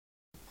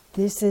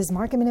This is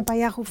Market Minute by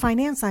Yahoo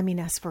Finance. I'm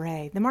Ines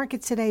Ferre. The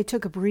market today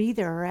took a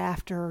breather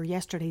after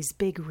yesterday's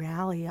big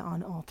rally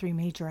on all three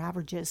major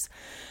averages.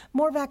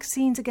 More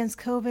vaccines against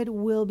COVID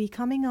will be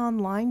coming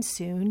online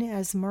soon,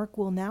 as Merck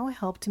will now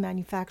help to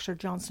manufacture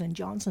Johnson &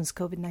 Johnson's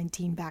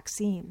COVID-19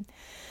 vaccine.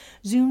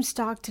 Zoom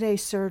stock today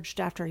surged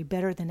after a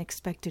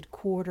better-than-expected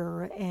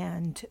quarter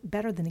and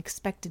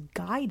better-than-expected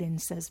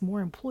guidance, as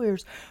more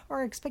employers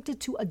are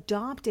expected to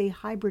adopt a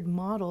hybrid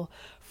model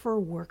for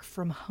work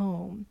from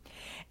home.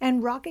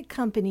 And Rocket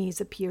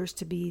Companies appears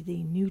to be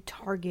the new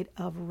target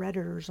of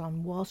Redditors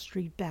on Wall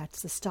Street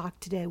Bets. The stock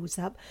today was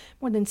up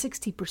more than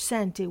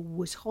 60%. It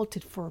was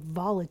halted for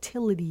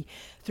volatility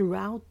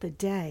throughout the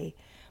day.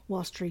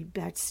 Wall Street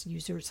Bets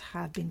users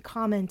have been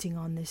commenting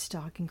on this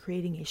stock and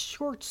creating a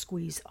short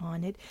squeeze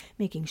on it,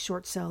 making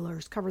short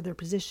sellers cover their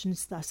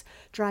positions, thus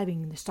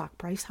driving the stock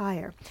price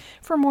higher.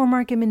 For more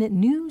Market Minute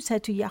news,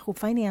 head to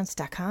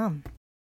yahoofinance.com.